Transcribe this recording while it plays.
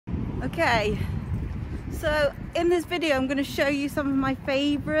Okay, so in this video I'm going to show you some of my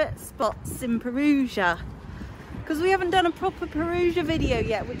favourite spots in Perugia, because we haven't done a proper Perugia video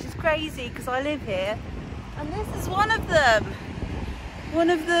yet, which is crazy because I live here, and this is one of them. One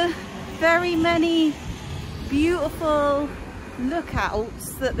of the very many beautiful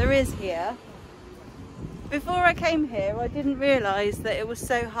lookouts that there is here. Before I came here I didn't realise that it was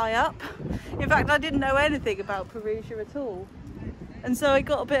so high up. In fact, I didn't know anything about Perugia at all. And so I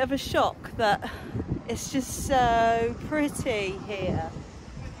got a bit of a shock that it's just so pretty here.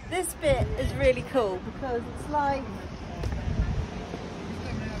 This bit is really cool because it's like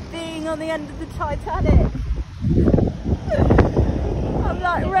being on the end of the Titanic. I'm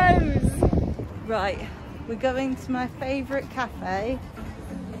like Rose. Right, we're going to my favourite cafe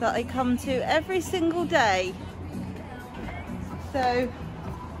that I come to every single day. So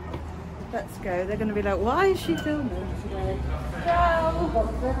let's go. They're going to be like, why is she filming today? Ciao!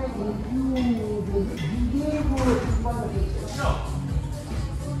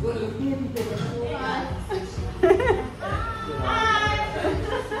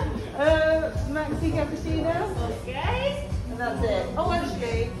 Maxi cappuccino? Okay. And that's it. Oh,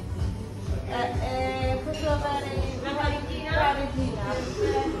 actually,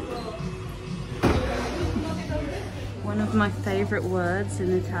 one of my favourite words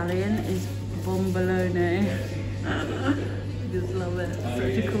in Italian is bombolone. I just love it.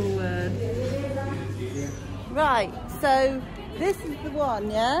 Such a cool word. Right, so this is the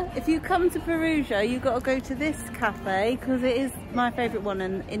one, yeah? If you come to Perugia, you've got to go to this cafe because it is my favourite one,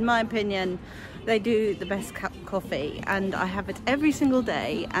 and in my opinion, they do the best coffee, and I have it every single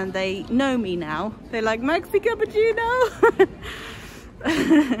day, and they know me now. They're like, Maxi cappuccino!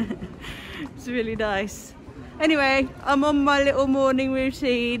 It's really nice. Anyway, I'm on my little morning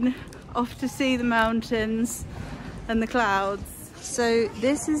routine, off to see the mountains and the clouds. So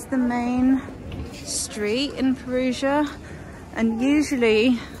this is the main street in Perugia, and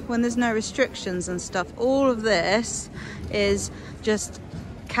usually when there's no restrictions and stuff, all of this is just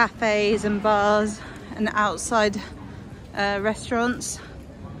cafes and bars and outside restaurants.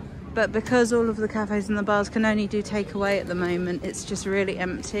 But because all of the cafes and the bars can only do takeaway at the moment, it's just really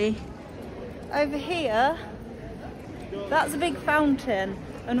empty. Over here, that's a big fountain,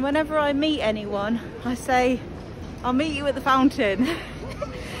 and whenever I meet anyone I say, I'll meet you at the fountain,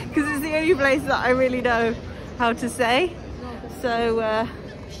 because it's the only place that I really know how to say. So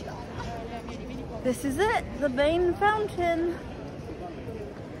this is it, the main fountain.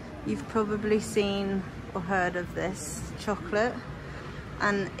 You've probably seen or heard of this chocolate,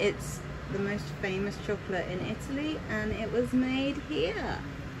 and it's the most famous chocolate in Italy, and it was made here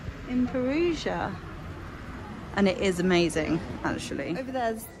in Perugia, and it is amazing actually. Over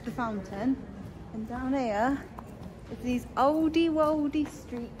there's the fountain, and down here it's these oldie-woldy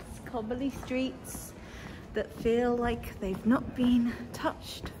streets, cobbly streets that feel like they've not been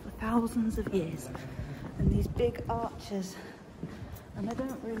touched for thousands of years, and these big arches. And I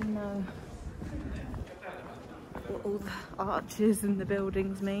don't really know what all the arches and the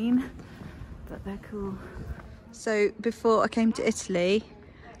buildings mean, but they're cool. So before I came to Italy,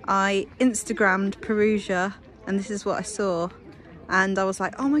 I Instagrammed Perugia, and this is what I saw. And I was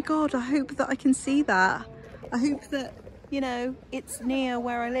like, oh my God, I hope that I can see that. I hope that, you know, it's near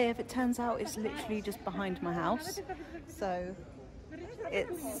where I live. It turns out it's literally just behind my house. So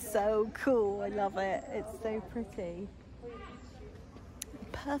it's so cool, I love it. It's so pretty.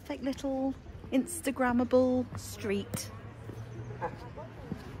 Perfect little Instagrammable street.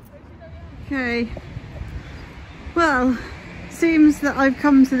 Okay, well, seems that I've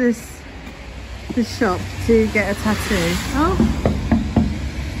come to this shop to get a tattoo. Oh,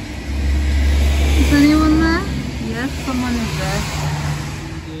 is anyone there? Yes, someone is there.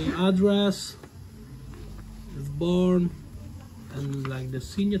 The address is born, and like the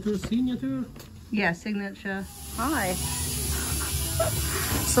signature. Yeah, signature. Hi.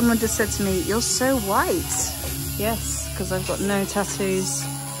 Someone just said to me, you're so white. Yes, because I've got no tattoos.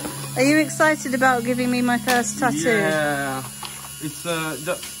 Are you excited about giving me my first tattoo? Yeah, it's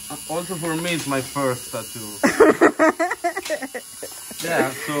also for me it's my first tattoo.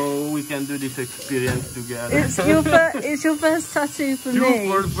 Yeah, so we can do this experience together. It's your first tattoo for me.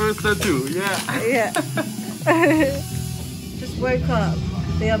 Your first tattoo, yeah. Yeah. Just woke up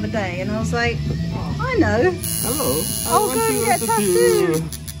the other day and I was like, I know. Hello. I'll go and get a tattoo.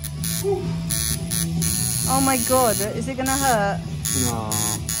 Oh my God, is it gonna hurt? No.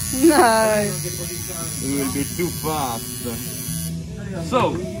 No. It will be too fast.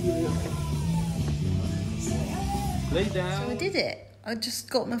 So, lay down. So I did it. I just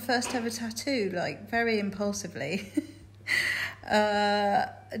got my first ever tattoo, like very impulsively.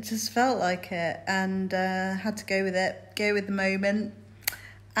 I just felt like it, and had to go with it, go with the moment.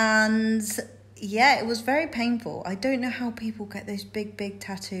 And yeah, it was very painful. I don't know how people get those big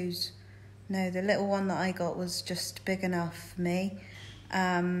tattoos. No, the little one that I got was just big enough for me.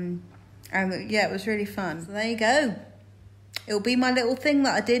 And yeah, it was really fun. So there you go. It'll be my little thing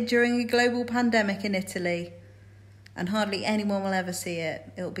that I did during a global pandemic in Italy. And hardly anyone will ever see it.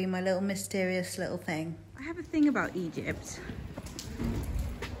 It'll be my little mysterious little thing. I have a thing about Egypt.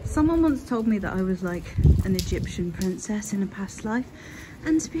 Someone once told me that I was like an Egyptian princess in a past life.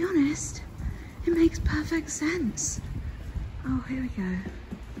 And to be honest, it makes perfect sense. Oh, here we go.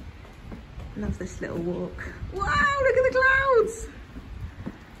 Love this little walk. Wow, look at the clouds.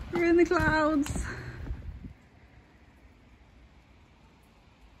 We're in the clouds.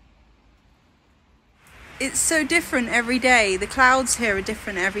 It's so different every day. The clouds here are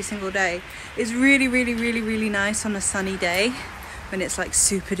different every single day. It's really nice on a sunny day when it's like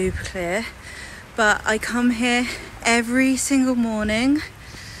super duper clear. But I come here every single morning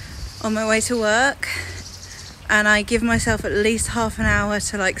on my way to work, and I give myself at least half an hour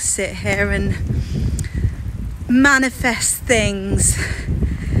to like sit here and manifest things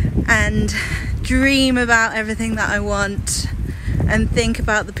and dream about everything that I want and think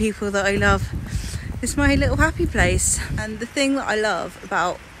about the people that I love. It's my little happy place. And the thing that I love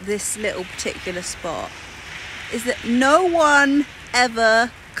about this little particular spot is that no one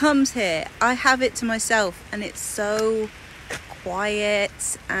ever comes here. I have it to myself, and it's so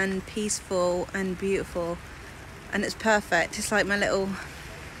quiet and peaceful and beautiful, and it's perfect. It's like my little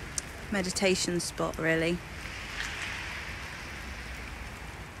meditation spot, really.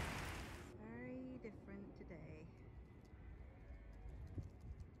 Very different today.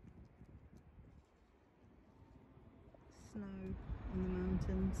 Snow on the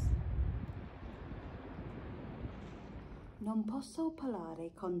mountains. Non posso parlare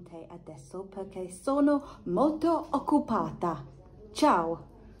con te adesso perché sono molto occupata. Ciao.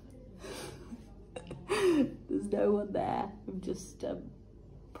 There's no one there. I'm just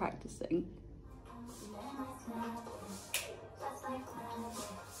practicing.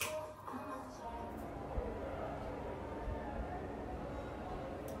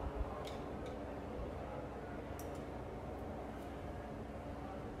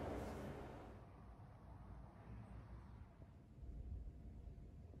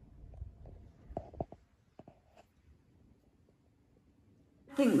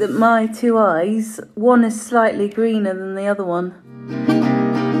 I think that my two eyes, one is slightly greener than the other one.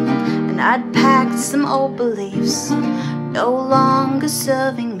 And I'd packed some old beliefs, no longer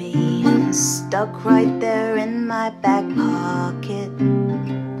serving me, and stuck right there in my back pocket.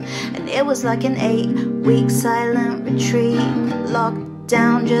 And it was like an 8-week silent retreat, locked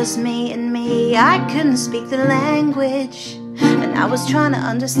down, just me and me. I couldn't speak the language, and I was trying to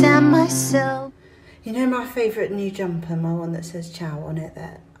understand myself. You know my favourite new jumper, my one that says ciao on it,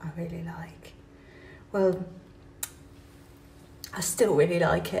 that I really like? Well, I still really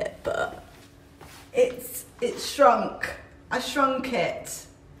like it, but it's shrunk. I shrunk it.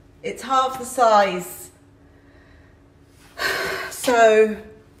 It's half the size. So,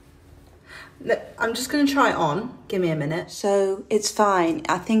 look, I'm just going to try it on. Give me a minute. So, it's fine.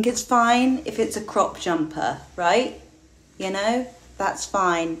 I think it's fine if it's a crop jumper, right? You know, that's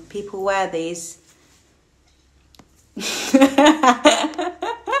fine. People wear these. Shit.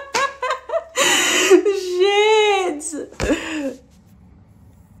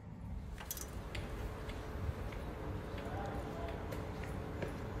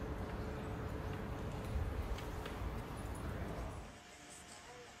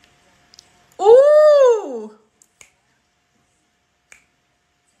 Ooh.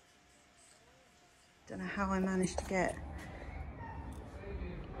 Don't know how I managed to get.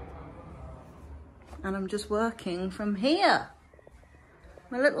 And I'm just working from here.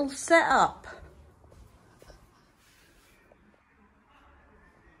 My little setup.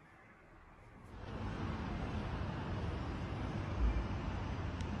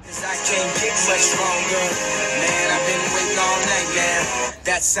 I can't get much longer. Man, I've been waiting all night now.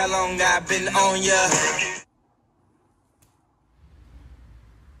 That's how long I've been on ya.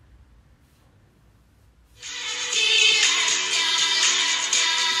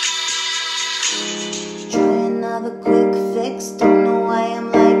 Try another quick fix, don't